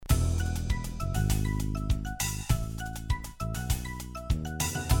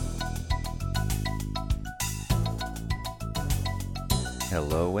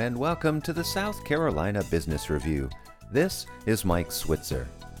Hello and welcome to the South Carolina Business Review. This is Mike Switzer.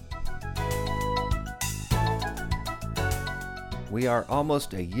 We are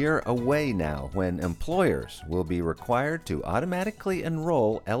almost a year away now when employers will be required to automatically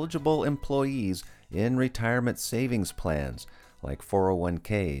enroll eligible employees in retirement savings plans like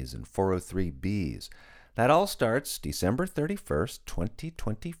 401ks and 403bs. That all starts December 31st,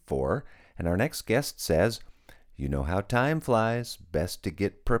 2024, and our next guest says, "You know how time flies. Best to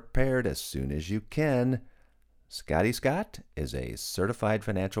get prepared as soon as you can." Scotty Scott is a certified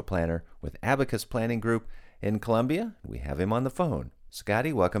financial planner with Abacus Planning Group in Columbia. We have him on the phone.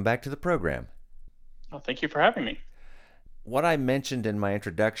 Scotty, welcome back to the program. Well, thank you for having me. What I mentioned in my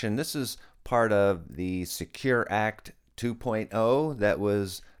introduction, this is part of the Secure Act 2.0 that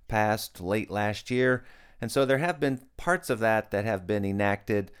was passed late last year. And so there have been parts of that have been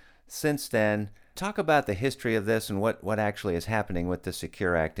enacted since then. Talk about the history of this and what actually is happening with the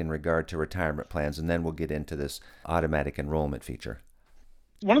Secure Act in regard to retirement plans, and then we'll get into this automatic enrollment feature.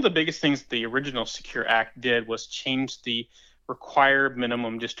 One of the biggest things the original Secure Act did was change the required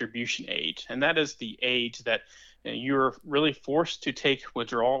minimum distribution age, and that is the age that you're really forced to take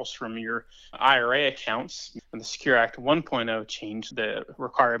withdrawals from your IRA accounts. And the Secure Act 1.0 changed the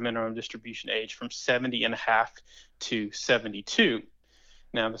required minimum distribution age from 70 and a half to 72.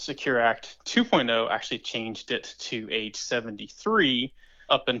 Now, the Secure Act 2.0 actually changed it to age 73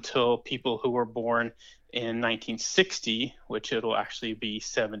 up until people who were born in 1960, which it'll actually be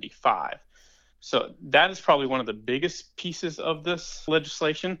 75. So that is probably one of the biggest pieces of this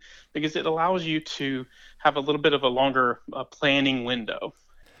legislation because it allows you to have a little bit of a longer planning window.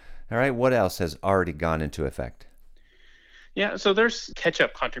 All right, what else has already gone into effect? Yeah, so there's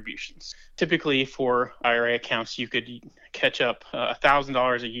catch-up contributions. Typically for IRA accounts, you could catch up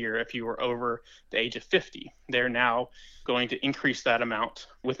 $1,000 a year if you were over the age of 50. They're now going to increase that amount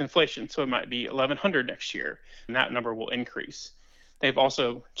with inflation. So it might be $1,100 next year, and that number will increase. They've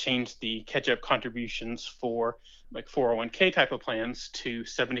also changed the catch-up contributions for like 401k type of plans to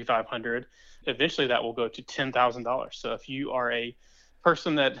 $7,500. Eventually that will go to $10,000. So if you are a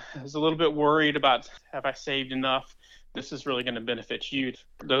person that is a little bit worried about, have I saved enough? This is really going to benefit you.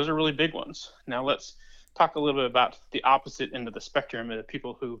 Those are really big ones. Now let's talk a little bit about the opposite end of the spectrum, the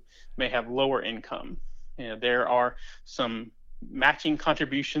people who may have lower income. There are some matching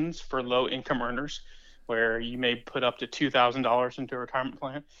contributions for low income earners where you may put up to $2,000 into a retirement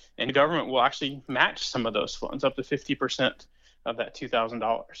plan, and the government will actually match some of those funds, up to 50% of that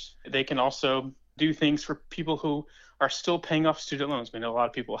 $2,000. They can also do things for people who are still paying off student loans. We know a lot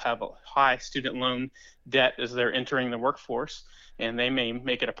of people have a high student loan debt as they're entering the workforce, and they may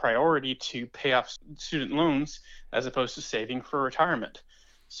make it a priority to pay off student loans as opposed to saving for retirement.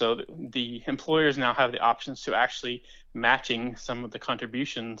 So the employers now have the options to actually matching some of the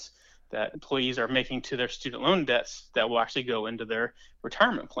contributions that employees are making to their student loan debts that will actually go into their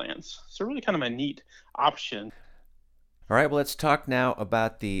retirement plans. So really kind of a neat option. All right, well, let's talk now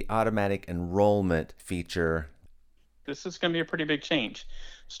about the automatic enrollment feature. This is going to be a pretty big change.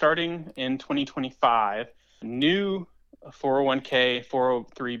 Starting in 2025, new 401k,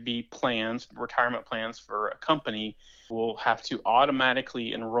 403b plans, retirement plans for a company will have to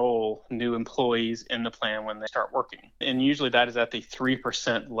automatically enroll new employees in the plan when they start working. And usually that is at the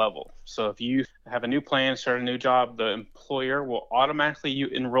 3% level. So if you have a new plan, start a new job, the employer will automatically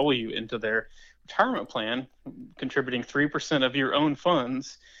enroll you into their retirement plan, contributing 3% of your own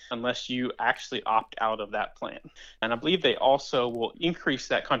funds unless you actually opt out of that plan. And I believe they also will increase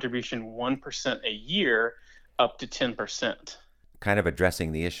that contribution 1% a year up to 10%. Kind of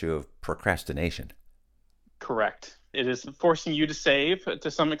addressing the issue of procrastination. Correct. It is forcing you to save to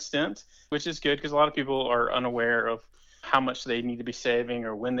some extent, which is good because a lot of people are unaware of how much they need to be saving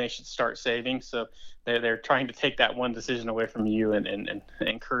or when they should start saving. So they're trying to take that one decision away from you and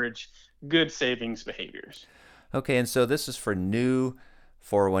encourage good savings behaviors. Okay, and so this is for new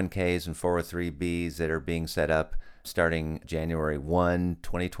 401ks and 403bs that are being set up starting January 1,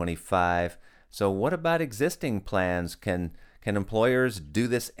 2025. So what about existing plans? Can employers do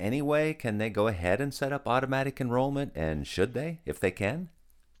this anyway? Can they go ahead and set up automatic enrollment? And should they, if they can?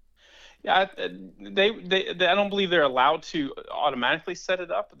 Yeah, I don't believe they're allowed to automatically set it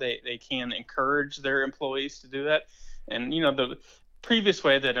up. They can encourage their employees to do that. And, the previous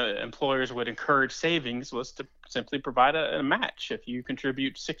way that employers would encourage savings was to simply provide a match. If you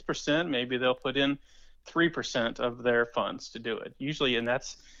contribute 6%, maybe they'll put in 3% of their funds to do it. Usually, and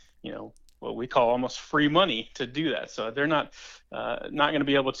that's, what we call almost free money to do that. So they're not going to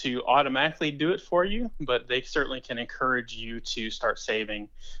be able to automatically do it for you, but they certainly can encourage you to start saving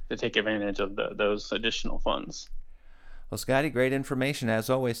to take advantage of those additional funds. Well, Scotty, great information as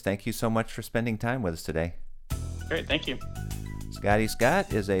always. Thank you so much for spending time with us today. Great, thank you. Scotty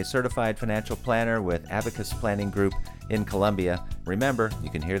Scott is a certified financial planner with Abacus Planning Group in Columbia. Remember, you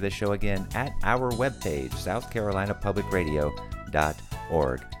can hear this show again at our webpage,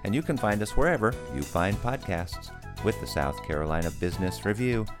 southcarolinapublicradio.org. And you can find us wherever you find podcasts. With the South Carolina Business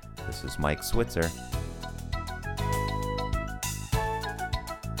Review, this is Mike Switzer.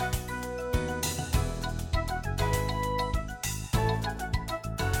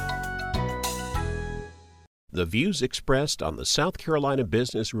 The views expressed on the South Carolina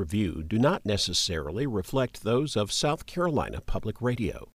Business Review do not necessarily reflect those of South Carolina Public Radio.